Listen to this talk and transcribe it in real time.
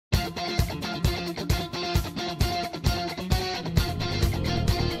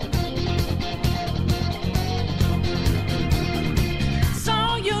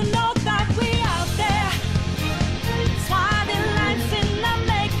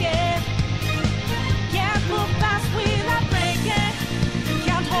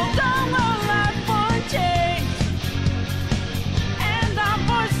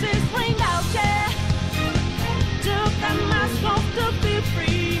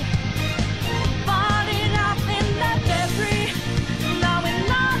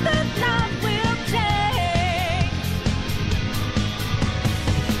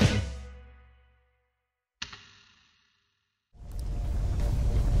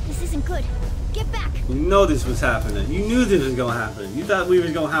This isn't good. Get back. You know this was happening. You knew this was gonna happen. You thought we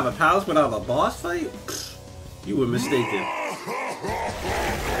was gonna have a palace without a boss fight? You were mistaken.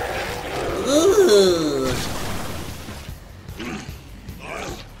 Ugh.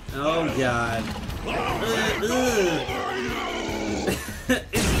 Oh god.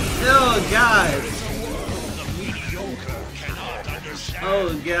 Oh god.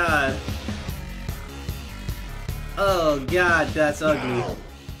 Oh god. Oh god, that's ugly.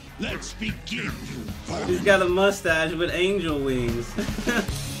 Let's begin. He's got a mustache with angel wings.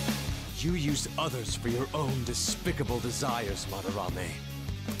 You use others for your own despicable desires, Madarame.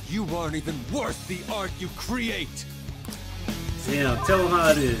 You aren't even worth the art you create. Damn, tell him how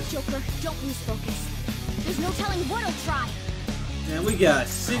it is. Joker, don't lose focus. There's no telling what he'll try. Man, we got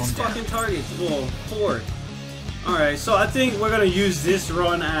 6 fucking targets. Well, 4. Alright, so I think we're gonna use this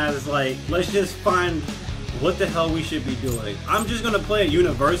run as like, let's just find what the hell we should be doing. I'm just gonna play it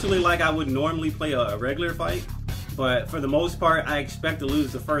universally like I would normally play a regular fight. But for the most part, I expect to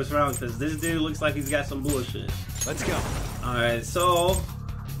lose the first round because this dude looks like he's got some bullshit. Let's go. Alright, so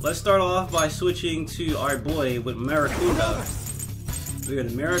let's start off by switching to our boy with Maracunda. We're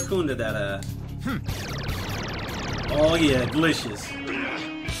gonna Maracunda that ass. Oh yeah, delicious.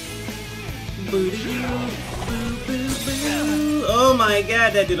 Oh my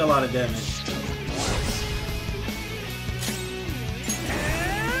god, that did a lot of damage.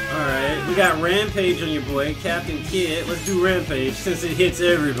 Alright, we got Rampage on your boy, Captain Kid. Let's do Rampage since it hits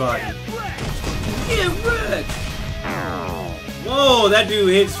everybody. Get wrecked! Whoa, that dude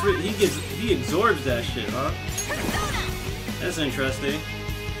hits, he absorbs that shit, huh? That's interesting.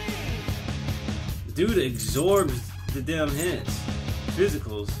 Dude absorbs the damn hits.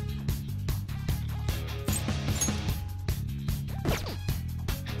 Physicals.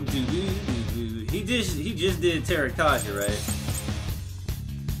 He just did Terracotta, right?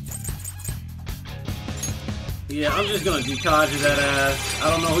 Yeah, I'm just gonna Dukaja that ass. I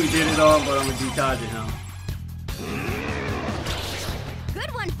don't know who he did it on, but I'm gonna Dukaja him.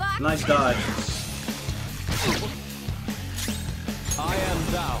 Good one, Fox. Nice dodge. I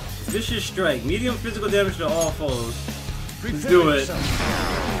am thou. Vicious strike. Medium physical damage to all foes. Let's do it.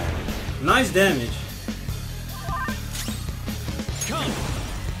 Nice damage. Come.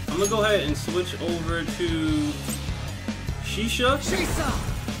 I'm gonna go ahead and switch over to Shisha.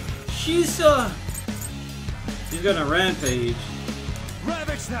 Shisa! He's gonna Rampage.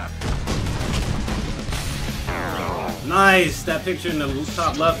 Ravage them. Nice! That picture in the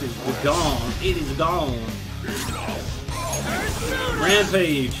top left is gone. It is gone.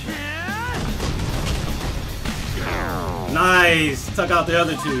 Rampage. Nice! Took out the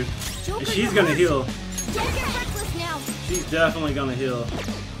other two. And she's gonna heal. Don't get reckless now. She's definitely gonna heal.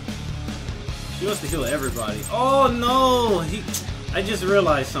 She wants to heal everybody. Oh no! I just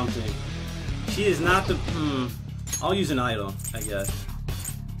realized something. She is not the... I'll use an item, I guess.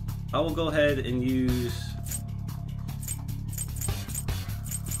 I will go ahead and use...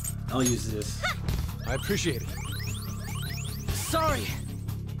 I'll use this. I appreciate it. Sorry.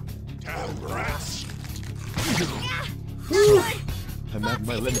 Damn rats. I'm at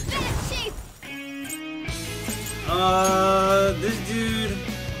my limit. This dude...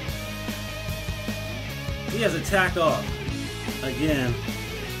 He has attack off. Again.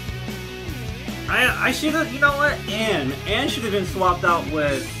 I should have, you know what? Anne should have been swapped out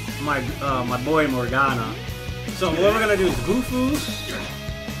with my my boy Morgana. So what we're gonna do is Bufu.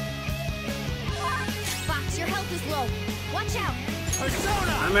 Fox, your health is low. Watch out.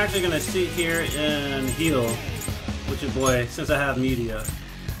 Persona. I'm actually gonna sit here and heal with your boy since I have media.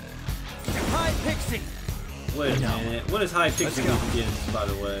 High Pixie. Wait a minute. What is High Pixie against, by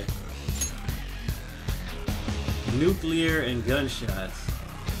the way? Nuclear and gunshots.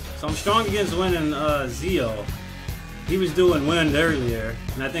 So I'm strong against wind and Zeo. He was doing wind earlier,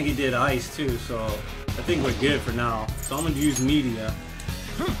 and I think he did ice too, so I think we're good for now. So I'm gonna use media.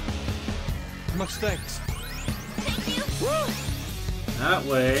 Much thanks. Thank you. That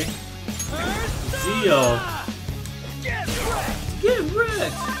way. Zeo. Get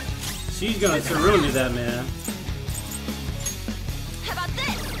wrecked! She's gonna Tsurundi that man. How about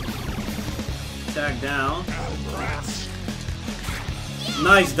this? Attack down.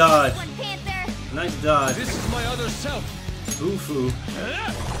 Nice dodge. One Panther. Nice dodge. This is my other self. Bufu.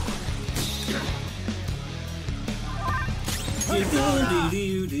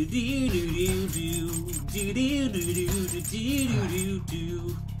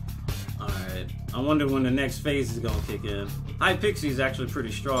 Alright. I wonder when the next phase is gonna kick in. High Pixie is actually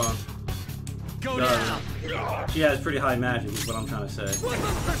pretty strong. Go down. She has pretty high magic is what I'm trying to say.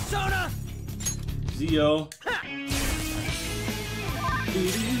 Persona. Zeo. I'm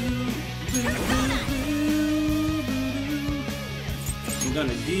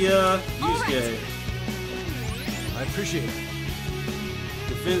gonna Dia, Yusuke. I appreciate it.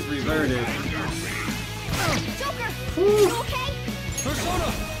 Defense reverted. Joker, you okay? Persona!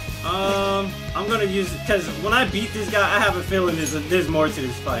 I'm gonna use, because when I beat this guy, I have a feeling there's more to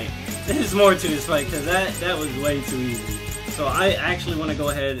this fight. There's more to this fight, because that was way too easy. So I actually want to go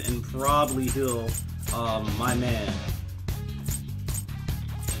ahead and probably heal my man.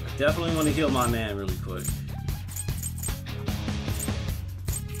 I definitely want to heal my man really quick.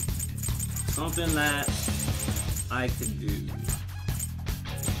 Something that I could do.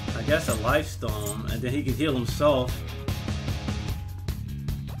 I guess a life stone, and then he can heal himself.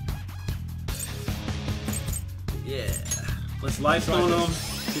 Yeah, let's life stone him.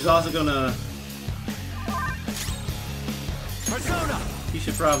 He's also gonna. Persona! He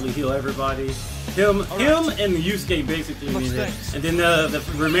should probably heal everybody. Him and Yusuke basically need it. And then the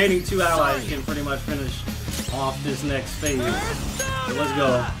remaining two allies can pretty much finish off this next phase. So let's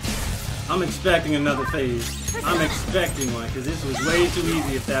go. I'm expecting another phase. I'm expecting one because this was way too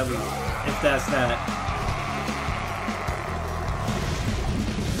easy if that's that.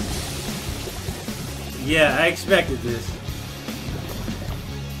 Yeah, I expected this.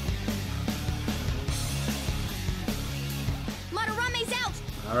 Madarame's out.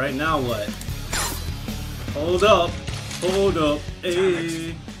 All right, now what? Hold up,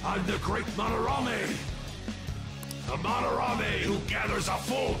 hey. I'm the great Madarame. The Madarame who gathers a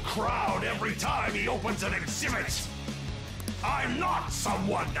full crowd every time he opens an exhibit. I'm not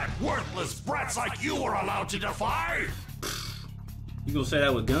someone that worthless brats like you are allowed to defy. You gonna say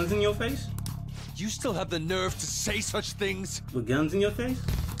that with guns in your face? You still have the nerve to say such things? With guns in your face?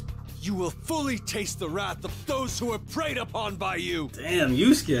 You will fully taste the wrath of those who are preyed upon by you! Damn,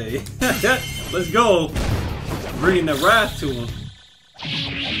 Yusuke. Let's go. Bringing the wrath to him.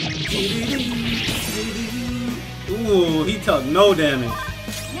 Ooh, he took no damage.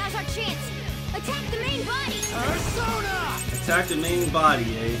 Now's our chance. Attack the main body. Persona! Attack the main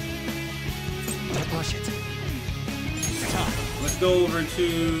body, eh? Push it. Let's go over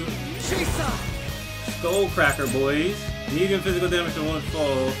to Skullcracker, boys. Medium physical damage to one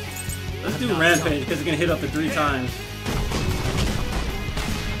foe. Let's do Rampage because it can hit up to 3 times.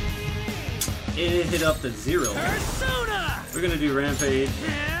 It hit up to 0. Persona! We're gonna do Rampage.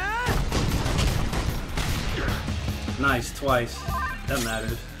 Nice, twice. That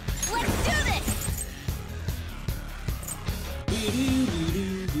matters. Let's do this.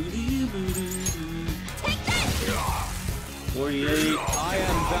 48. I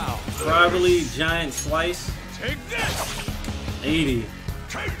am thou. Probably giant slice. Take this. 80.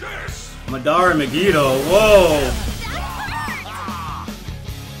 Take this. Madara Megiddo. Whoa.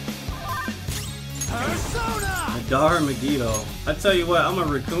 Persona! Madara Megiddo. I tell you what, I'm a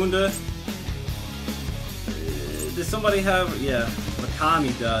Raccoonda. Does somebody have? Yeah,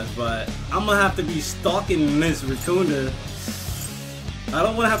 Mikami does, but I'm gonna have to be stalking this Raccoonda. I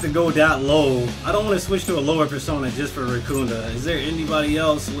don't want to have to go that low. I don't want to switch to a lower persona just for Raccoonda. Is there anybody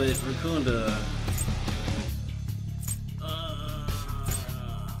else with Raccoonda?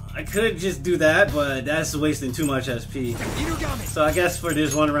 I could just do that, but that's wasting too much SP. So I guess for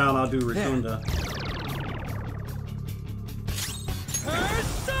this one round, I'll do Raccoonda.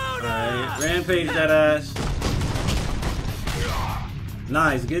 Alright, Rampage that ass.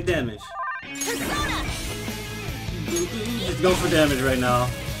 Nice, good damage. Just go for damage right now.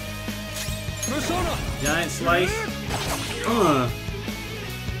 Persona! Giant slice.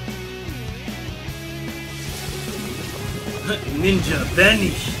 Ninja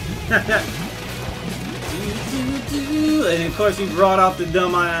vanish. And of course he brought out the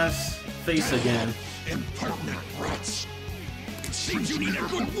dumbass face again. Impertinent brats. It seems you need a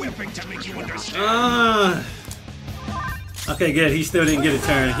good whipping to make you understand. Okay, good. He still didn't get a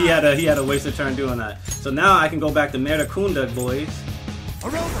turn. He had a waste of turn doing that. So now I can go back to Merakunda, boys.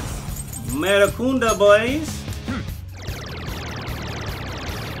 Merakunda, boys.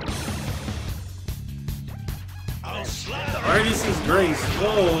 The Artist's Grace.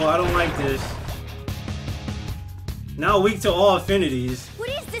 Whoa, I don't like this. Now weak to all affinities. What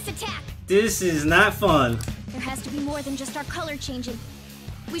is this attack? This is not fun. There has to be more than just our color changing.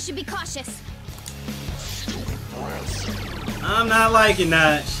 We should be cautious. I'm not liking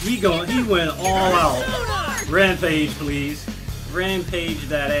that. He went all out. Rampage, please. Rampage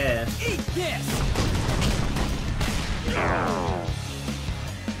that ass. Eat this!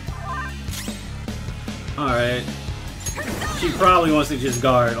 Alright. She probably wants to just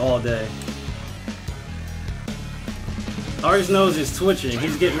guard all day. Art's nose is twitching.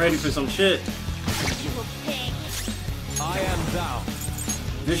 He's getting ready for some shit. You pig. I am thou.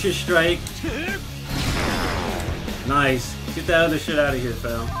 Vicious strike. Nice. Get that other shit out of here,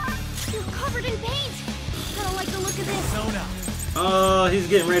 fam. You're covered in paint. I don't like the look of this. Oh, he's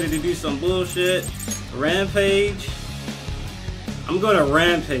getting ready to do some bullshit. Rampage. I'm gonna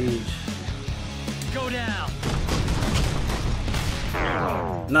rampage. Go down.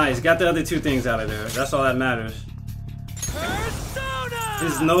 Nice. Got the other two things out of there. That's all that matters. Persona!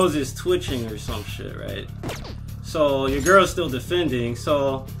 His nose is twitching or some shit, right? So your girl's still defending.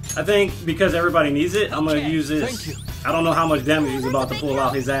 So I think because everybody needs it, I'm gonna use this. Thank you. I don't know how much damage he's about to pull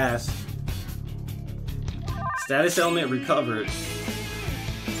out his ass. Status element recovered.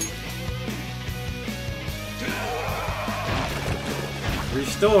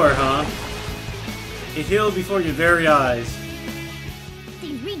 Restore, huh? It healed before your very eyes.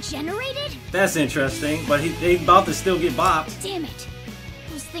 They regenerated? That's interesting, but they about to still get bopped. Damn it.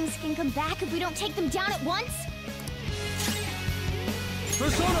 Those things can come back if we don't take them down at once?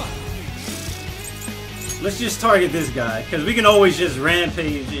 Persona! Let's just target this guy, because we can always just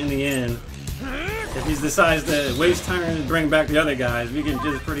rampage in the end. If he decides to waste time and bring back the other guys, we can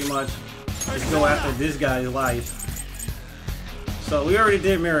just pretty much just go after this guy's life. So we already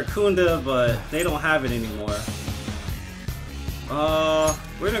did Miracunda, but they don't have it anymore.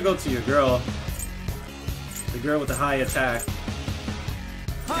 We're gonna go to your girl. The girl with the high attack.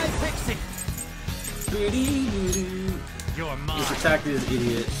 Hi, Pixie. You're mine. Let's attack this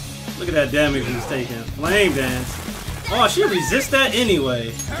idiot. Look at that damage he's taking. Flame dance. Oh, she resists that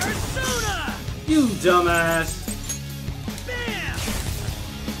anyway. Persona! You dumbass. Bam!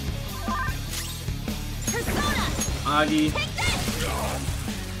 Persona! Agi. Take this!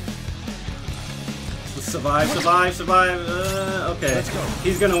 Survive. Okay. Let's go.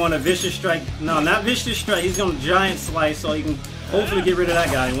 He's gonna want a vicious strike. No, not vicious strike. He's gonna giant slice so he can hopefully get rid of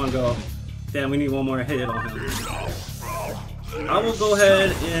that guy in one go. Damn, we need one more hit on him. I will go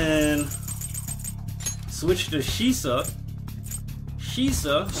ahead and switch to Shisa.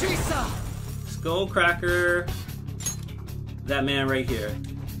 Shisa. Skullcracker. That man right here.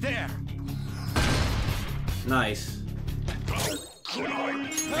 There. Nice.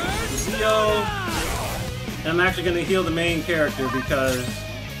 Zio. And I'm actually going to heal the main character because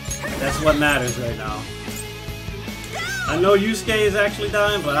that's what matters right now. I know Yusuke is actually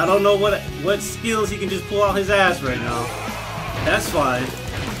dying, but I don't know what skills he can just pull out his ass right now. That's fine.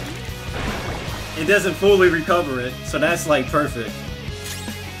 It doesn't fully recover it, so that's like perfect.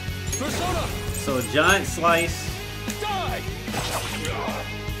 Persona! So a giant slice. Die!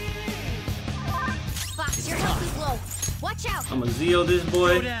 Fox, your health is low. Watch out! I'm gonna Zio this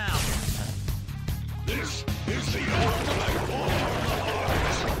boy. Go down. This is the ultimate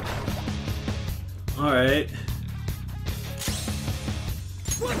war. Alright.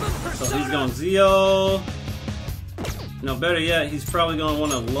 So he's gonna Zio. No, better yet, he's probably gonna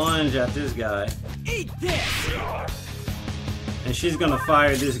want to lunge at this guy. Eat this. And she's gonna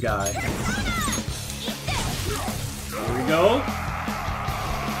fire this guy. There we go.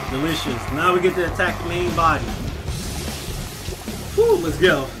 Delicious. Now we get to attack the main body. Woo, let's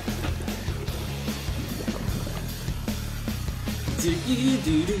go.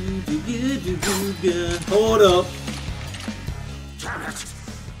 Hold up. Damn it!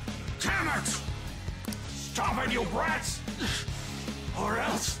 Damn it! Stop it, you brats! Or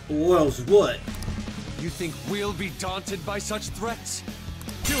else... Or else what? You think we'll be daunted by such threats?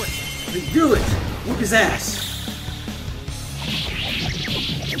 Do it! Do it! Whoop his ass!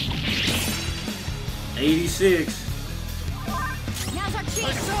 86. Now's our chance!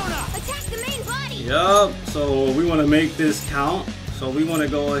 Persona! Attack the main body! Yup, so we want to make this count. So we want to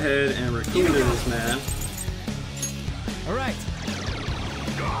go ahead and recruit this man. All right.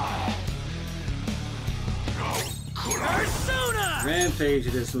 Persona! Rampage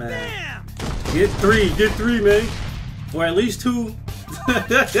this man. Bam! Get three, man. Or at least two.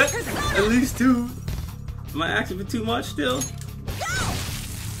 At least two. Am I asking for too much still?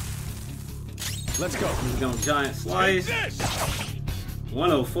 Let's go. He's going giant slice. This!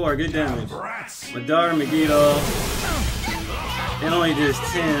 104, good damage. Brats! Madara Megiddo. It only does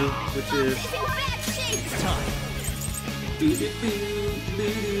 10, which is. He's in bad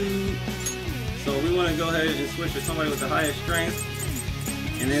shape! So we want to go ahead and switch to somebody with the highest strength.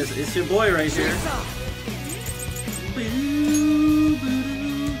 And it's your boy right here.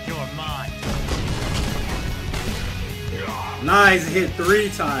 You're mine. Nice, hit 3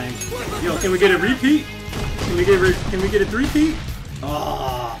 times. Yo, can we get a repeat? Can we get a 3-peat?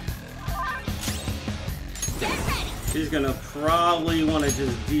 Oh. Get ready! She's gonna probably want to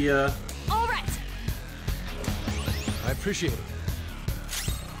just Dia. Alright! I appreciate it.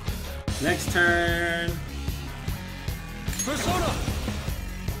 Next turn. Persona!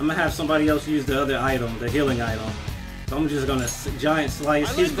 I'm gonna have somebody else use the other item, the healing item. So I'm just gonna giant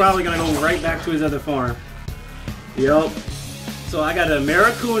slice. He's probably gonna go right back to his other farm. Yup. So I got a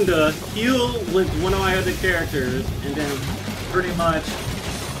Maracunda heal with one of my other characters, and then pretty much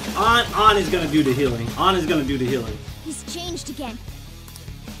On is gonna do the healing. On is gonna do the healing. He's changed again.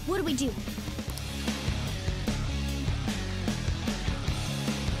 What do we do?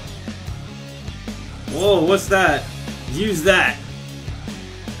 Whoa, what's that? Use that.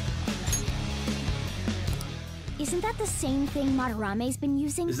 Isn't that the same thing Madarame's been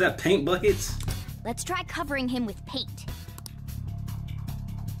using? Is that paint buckets? Let's try covering him with paint.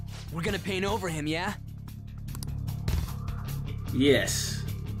 We're gonna paint over him, yeah? Yes.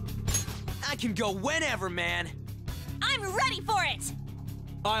 I can go whenever, man. I'm ready for it!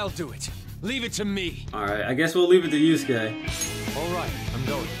 I'll do it. Leave it to me. Alright, I guess we'll leave it to Yusuke. Alright, I'm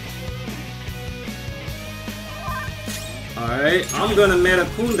going. Alright, I'm gonna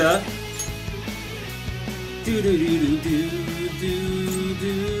Maracunda. Do do do do do do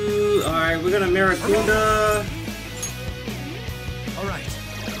do. Alright, we're gonna Maracunda. Alright.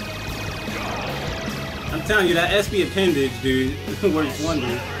 I'm telling you, that SB appendage, dude, works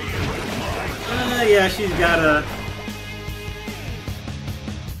wonders. Yeah, she's got a...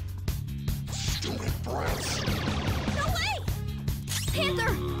 Stupid brats. No way!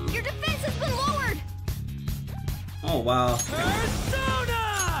 Panther, your defense has been lowered! Oh, wow.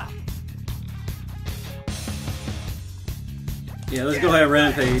 Persona! Yeah, let's go ahead and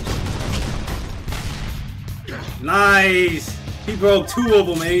rampage. Nice! He broke 2 of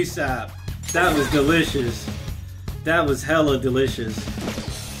them ASAP. That was delicious. That was hella delicious.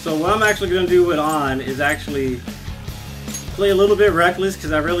 So what I'm actually going to do with On is actually play a little bit reckless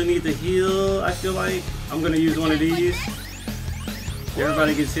because I really need to heal, I feel like. I'm going to use one of these.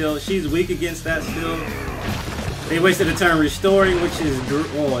 Everybody gets healed. She's weak against that still. They wasted a turn restoring, which is...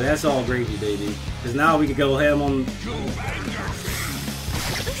 Oh, that's all gravy, baby. Because now we can go ham on...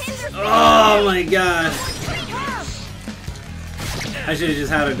 Oh my god. I should have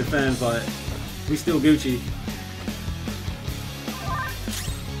just had her defend, but we still Gucci.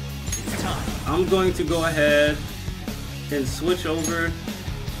 I'm going to go ahead and switch over.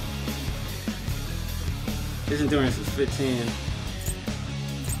 His endurance is 15.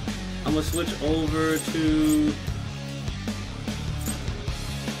 I'm gonna switch over to...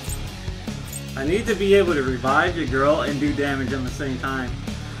 I need to be able to revive your girl and do damage at the same time.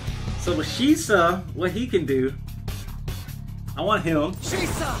 So with Shisa, what he can do, I want him.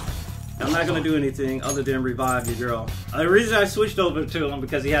 Shisa! I'm not gonna do anything other than revive your girl. The reason I switched over to him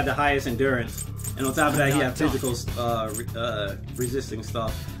because he had the highest endurance, and on top of that, he had physical resisting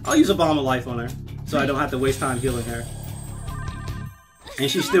stuff. I'll use a bomb of life on her, so I don't have to waste time healing her. And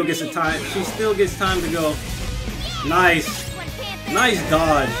she still gets a time. She still gets time to go. Nice, nice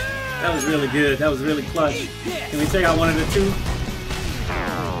dodge. That was really good. That was really clutch. Can we take out one of the 2?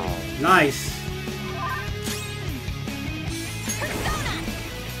 Nice.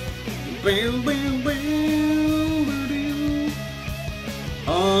 Bam, bam, bam,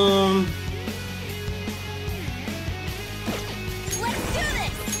 Let's do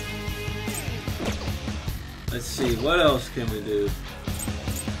this! let's see, what else can we do?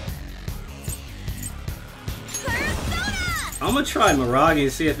 I'm gonna try Miragi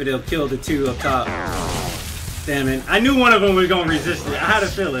and see if it'll kill the 2 up top. Damn it. I knew one of them was gonna resist it. I had a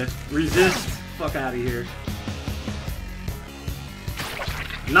feeling. Resist. Fuck out of here.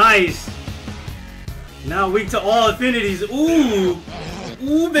 Nice! Now weak to all affinities. Ooh!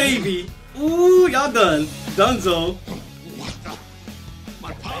 Ooh, baby! Ooh, y'all done. Dunzo. What the?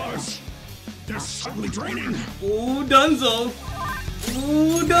 My powers! They're suddenly draining. Ooh, Dunzo.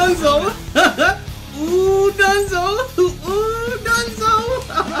 Ooh, Dunzo. Ooh, Dunzo. Ooh, Dunzo.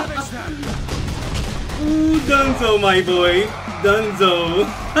 Ooh, Dunzo, my boy. Dunzo.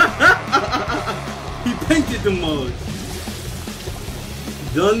 He painted the most.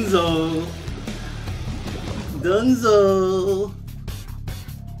 Dunzo. Dunzo.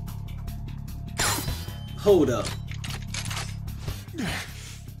 Hold up.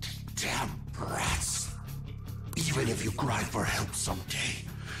 Damn brats. Even if you cry for help someday,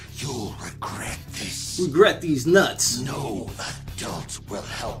 you'll regret this. Regret these nuts. No adult will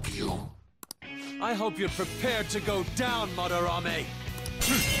help you. I hope you're prepared to go down, Madarame.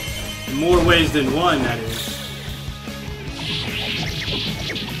 In more ways than one, that is.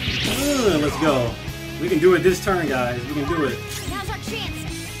 Let's go. We can do it this turn, guys. We can do it. Now's our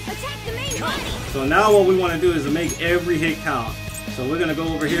chance. Attack the main body. So now what we want to do is to make every hit count. So we're going to go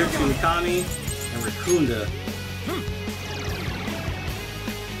over here to Mikami and Rakunda.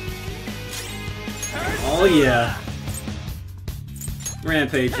 Oh yeah.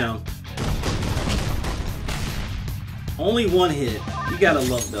 Rampage him. Only one hit. You gotta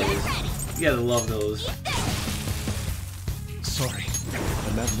love those. You gotta love those. Sorry,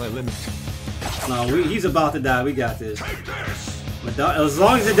 I'm at my limit. No, he's about to die. We got this. As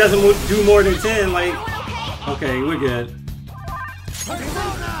long as it doesn't do more than 10, like... Okay, we're good.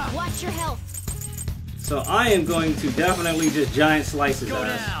 Watch your health. So I am going to definitely just giant slice his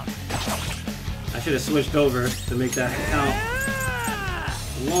ass. I should have switched over to make that count.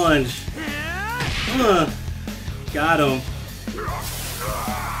 Lunge. Got him.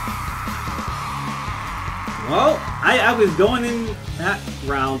 Well, I was going in that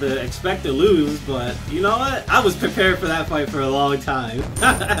round to expect to lose, but you know what? I was prepared for that fight for a long time.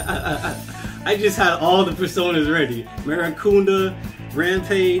 I just had all the personas ready. Maracunda,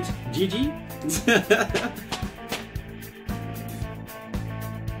 Rampage, GG.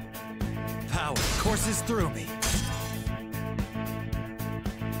 Power courses through me.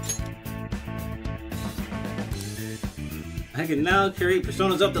 I can now create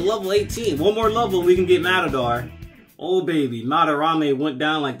personas up to level 18. One more level, we can get Matador. Oh baby, Madarame went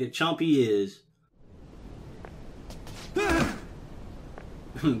down like the chump he is.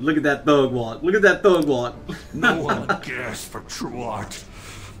 Look at that thug walk. Look at that thug walk. No one cares for true art.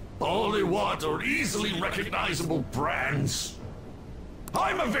 All they want are easily recognizable brands.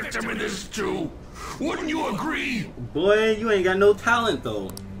 I'm a victim in this too. Wouldn't you agree? Boy, you ain't got no talent though.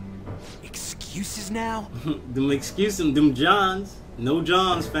 Excuses now? Them excuses, them Johns. No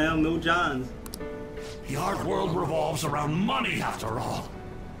Johns, fam, no Johns. The art world revolves around money after all.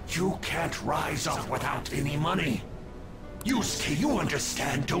 You can't rise up without any money. Yusuke, you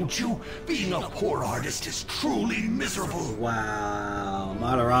understand, don't you? Being a poor artist is truly miserable. Wow,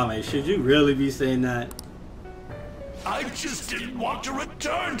 Madarame, should you really be saying that? I just didn't want to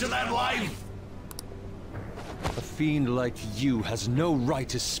return to that life. A fiend like you has no right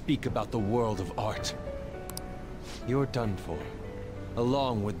to speak about the world of art. You're done for,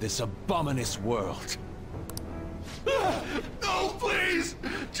 along with this abominous world. No, please!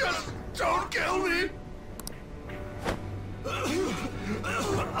 Just don't kill me!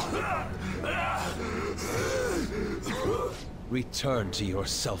 Return to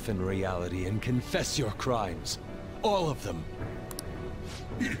yourself in reality and confess your crimes. All of them.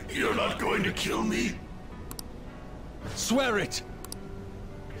 You're not going to kill me? Swear it!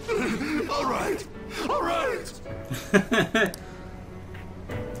 All right. All right.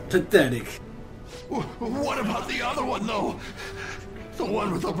 Pathetic. What about the other one, though? The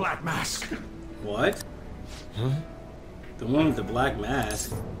one with the black mask. What? Huh? The one with the black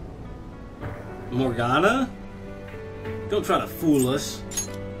mask? Morgana? Don't try to fool us.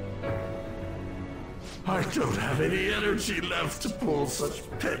 I don't have any energy left to pull such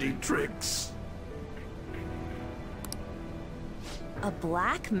petty tricks. A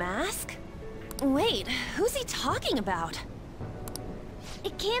black mask? Wait, who's he talking about?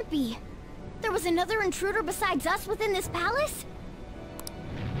 It can't be. There was another intruder besides us within this palace?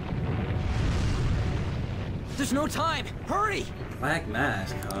 There's no time! Hurry! Black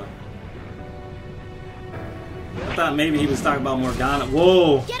mask, huh? I thought maybe he was talking about Morgana.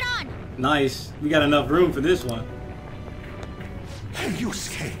 Whoa! Get on! Nice. We got enough room for this one. Hey,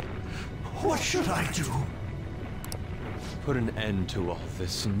 Yusuke, what should I do? Put an end to all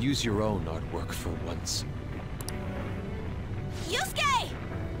this and use your own artwork for once. Yusuke!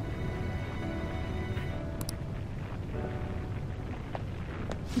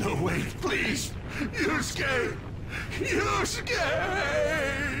 No, wait, please! Yusuke! Yusuke!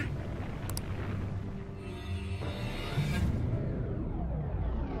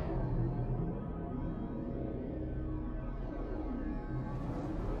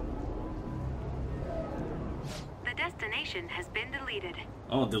 The destination has been deleted.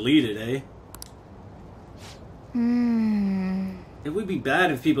 Oh, deleted, eh? It would be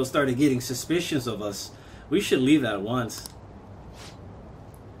bad if people started getting suspicious of us. We should leave at once.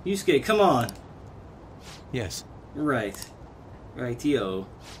 Yusuke, come on. Yes. Right. Rightio.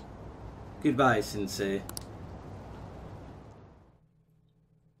 Goodbye, Sensei.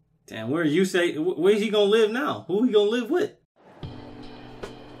 Damn, where's he gonna live now? Who he gonna live with?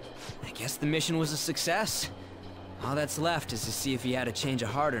 I guess the mission was a success. All that's left is to see if he had a change of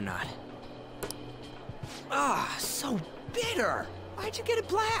heart or not. Ah, so bitter! Why'd you get it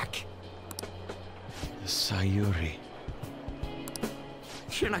black? Sayuri.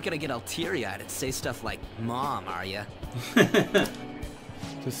 You're not gonna get all teary-eyed and say stuff like, Mom, are ya?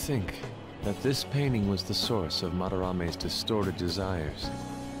 To think that this painting was the source of Madarame's distorted desires.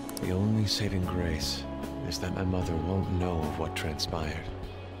 The only saving grace is that my mother won't know of what transpired.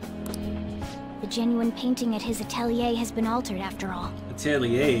 The genuine painting at his atelier has been altered after all.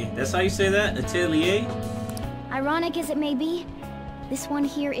 Atelier? That's how you say that? Atelier? Ironic as it may be, this one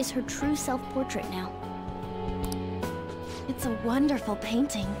here is her true self-portrait now. It's a wonderful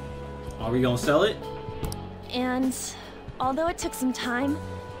painting. Are we gonna sell it? And although it took some time,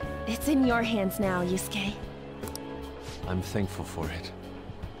 it's in your hands now, Yusuke. I'm thankful for it.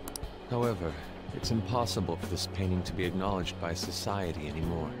 However, it's impossible for this painting to be acknowledged by society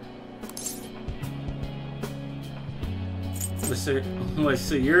anymore. Was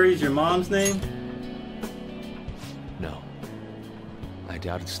Sayuri's your mom's name? No. I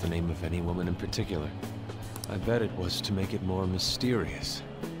doubt it's the name of any woman in particular. I bet it was to make it more mysterious.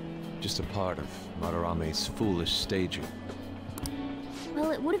 Just a part of Madarame's foolish staging.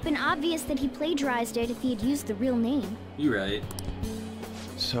 Well, it would have been obvious that he plagiarized it if he had used the real name. You're right.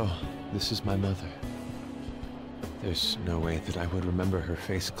 So, this is my mother. There's no way that I would remember her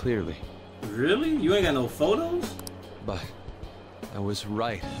face clearly. Really? You ain't got no photos? But I was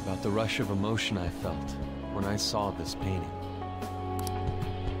right about the rush of emotion I felt when I saw this painting.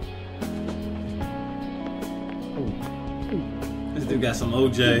 This dude got some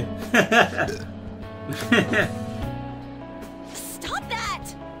OJ. Stop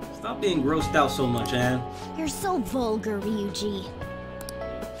that! Stop being grossed out so much, Anne. You're so vulgar, Ryuji.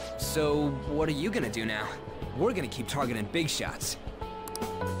 So, what are you gonna do now? We're gonna keep targeting big shots.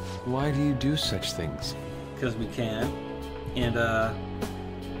 Why do you do such things? Because we can. And,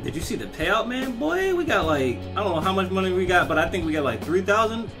 did you see the payout, man? Boy, we got like, I don't know how much money we got, but I think we got like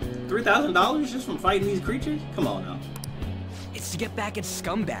 $3,000 just from fighting these creatures? Come on now. It's to get back at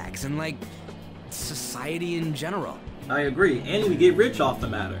scumbags and, like, society in general. I agree, and we get rich off the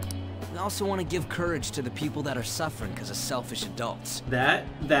matter. We also want to give courage to the people that are suffering because of selfish adults. That,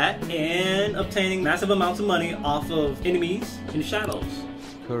 and obtaining massive amounts of money off of enemies in shadows.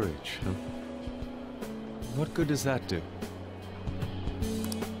 Courage, huh? What good does that do?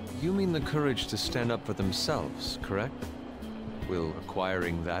 You mean the courage to stand up for themselves, correct? Will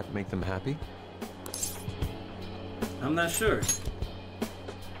acquiring that make them happy? I'm not sure.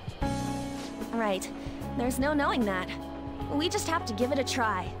 Right. There's no knowing that. We just have to give it a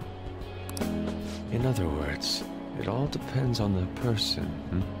try. In other words, it all depends on the person,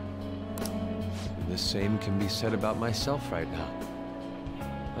 The same can be said about myself right now.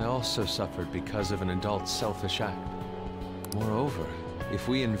 I also suffered because of an adult's selfish act. Moreover, if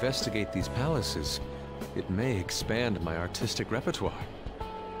we investigate these palaces, it may expand my artistic repertoire.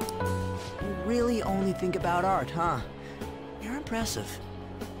 You really only think about art, huh? You're impressive.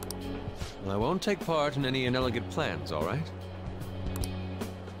 Well, I won't take part in any inelegant plans, all right?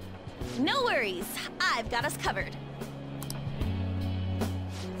 No worries. I've got us covered.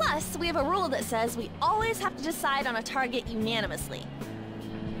 Plus, we have a rule that says we always have to decide on a target unanimously.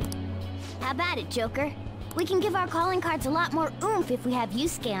 How about it, Joker? We can give our calling cards a lot more oomph if we have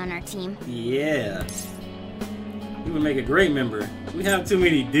Yusuke on our team. Yeah. He would make a great member. We have too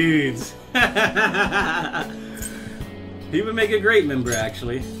many dudes. He would make a great member,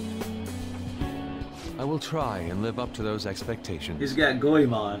 actually. I will try and live up to those expectations. He's got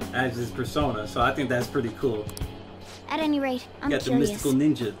Goemon as his persona, so I think that's pretty cool. At any rate, I'm Got curious. the mystical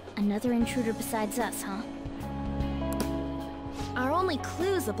ninja. Another intruder besides us, huh? Our only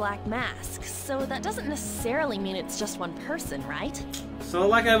clue's a black mask, so that doesn't necessarily mean it's just one person, right? So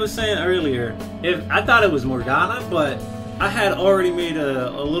like I was saying earlier, if I thought it was Morgana, but I had already made a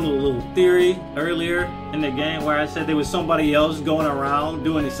little theory earlier in the game where I said there was somebody else going around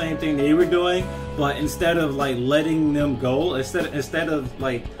doing the same thing they were doing, but instead of like letting them go, instead of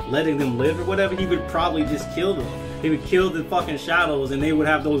like letting them live or whatever, he would probably just kill them. He would kill the fucking shadows, and they would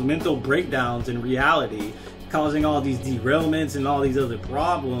have those mental breakdowns in reality, causing all these derailments and all these other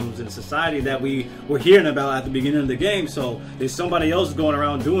problems in society that we were hearing about at the beginning of the game. So there's somebody else going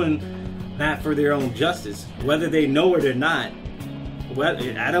around doing that for their own justice, whether they know it or not. Well,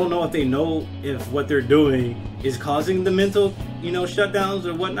 I don't know if they know if what they're doing is causing the mental, shutdowns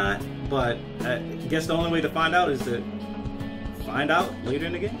or whatnot, but I guess the only way to find out is to find out later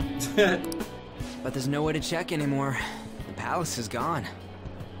in the game. But there's no way to check anymore. The palace is gone.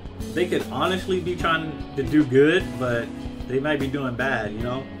 They could honestly be trying to do good, but they might be doing bad,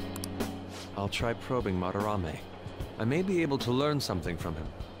 I'll try probing Madarame. I may be able to learn something from him.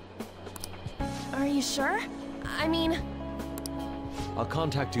 Are you sure? I mean... I'll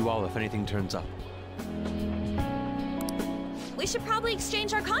contact you all if anything turns up. We should probably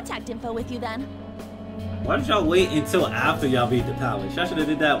exchange our contact info with you then. Why did y'all wait until after y'all beat the palace? Y'all should have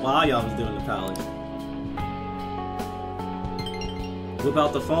did that while y'all was doing the palace. Whip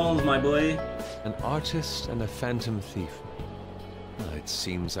out the phones, my boy. An artist and a phantom thief. It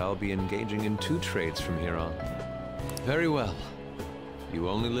seems I'll be engaging in 2 trades from here on. Very well. You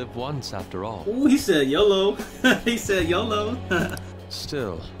only live once after all. Ooh, he said YOLO. He said YOLO.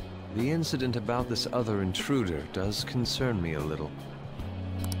 Still, the incident about this other intruder does concern me a little.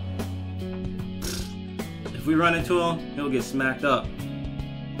 If we run into him, he'll get smacked up.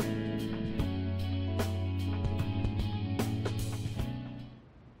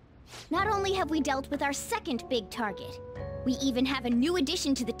 Not only have we dealt with our second big target, we even have a new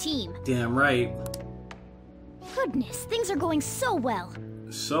addition to the team. Damn right. Goodness, things are going so well.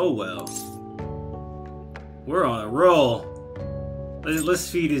 So well. We're on a roll. Let's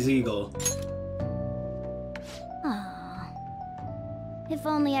feed his eagle. Aww. If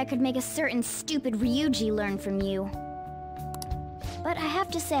only I could make a certain stupid Ryuji learn from you. But I have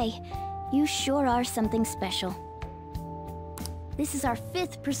to say, you sure are something special. This is our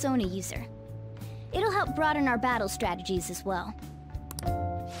 5th persona user. It'll help broaden our battle strategies as well.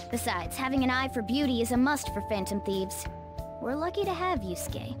 Besides, having an eye for beauty is a must for Phantom Thieves. We're lucky to have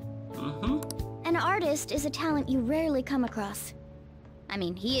Yusuke. An artist is a talent you rarely come across. I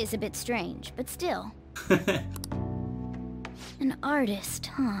mean, he is a bit strange, but still. An artist,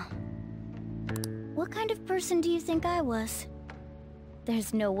 huh? What kind of person do you think I was?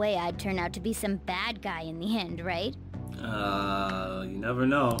 There's no way I'd turn out to be some bad guy in the end, right? You never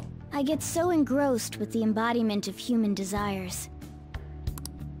know. I get so engrossed with the embodiment of human desires.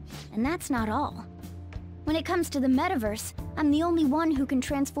 And that's not all. When it comes to the metaverse, I'm the only one who can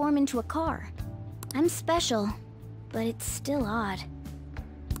transform into a car. I'm special, but it's still odd.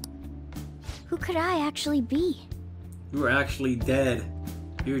 Who could I actually be? You were actually dead.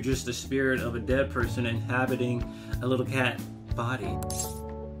 You're just the spirit of a dead person inhabiting a little cat body.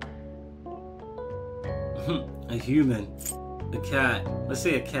 A human. A cat. Let's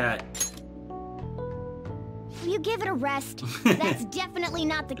say a cat. Will you give it a rest? That's definitely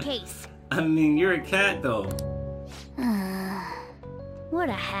not the case. I mean, you're a cat, though. What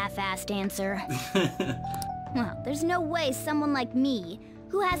a half-assed answer. Well, there's no way someone like me,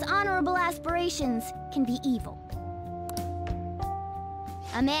 who has honorable aspirations, can be evil.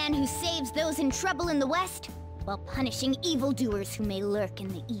 A man who saves those in trouble in the West, while punishing evildoers who may lurk in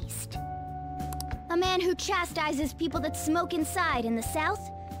the East. A man who chastises people that smoke inside in the South,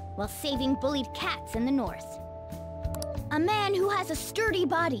 while saving bullied cats in the North. A man who has a sturdy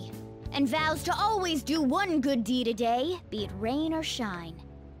body, and vows to always do one good deed a day, be it rain or shine.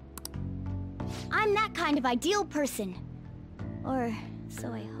 I'm that kind of ideal person. Or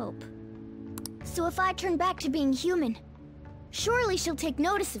so I hope. So if I turn back to being human, surely she'll take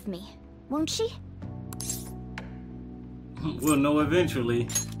notice of me, won't she? We'll know eventually.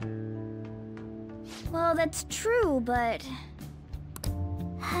 Well, that's true, but...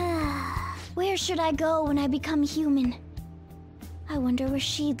 where should I go when I become human? I wonder where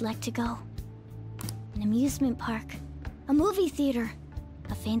she'd like to go. An amusement park, a movie theater,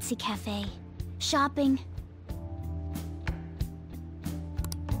 a fancy cafe, shopping.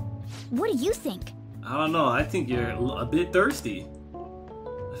 What do you think? I don't know. I think you're a bit thirsty.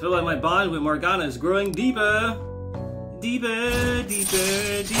 I feel like my bond with Morgana is growing deeper. Deeper,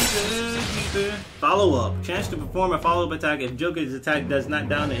 deeper, deeper, deeper. Follow up. Chance to perform a follow-up attack if Joker's attack does not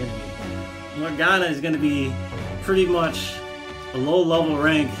down the enemy. Morgana is going to be pretty much a low-level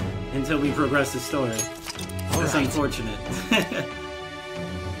rank until we progress the story. That's unfortunate.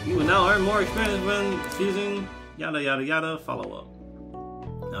 You will now earn more experience when using yada yada yada follow-up.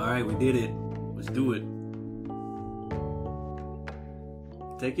 Alright, we did it. Let's do it.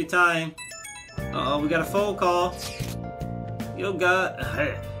 Take your time. Uh-oh, we got a phone call.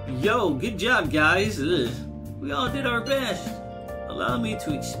 Yo, good job, guys. Ugh. We all did our best. Allow me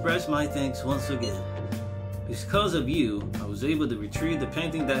to express my thanks once again. Because of you, I was able to retrieve the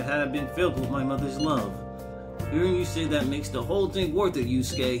painting that had been filled with my mother's love. Hearing you say that makes the whole thing worth it,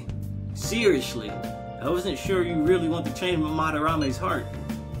 Yusuke. Seriously, I wasn't sure you really want to change Madarame's heart.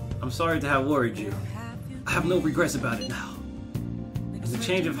 I'm sorry to have worried you. I have no regrets about it now. The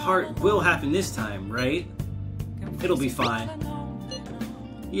change of heart will happen this time, right? It'll be fine.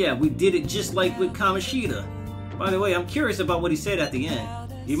 Yeah, we did it just like with Kamoshida. By the way, I'm curious about what he said at the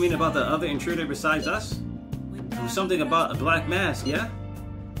end. You mean about the other intruder besides us? It was something about a black mask, yeah?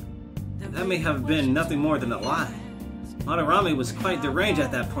 That may have been nothing more than a lie. Madarame was quite deranged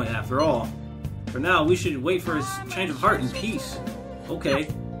at that point after all. For now, we should wait for his change of heart in peace. Okay.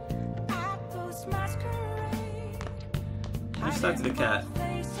 Let's talk to the cat.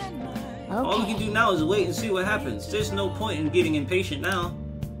 Okay. All we can do now is wait and see what happens. There's no point in getting impatient now.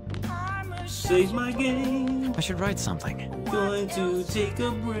 Save my game. I should write something. Going to take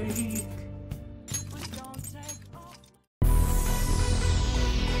a break.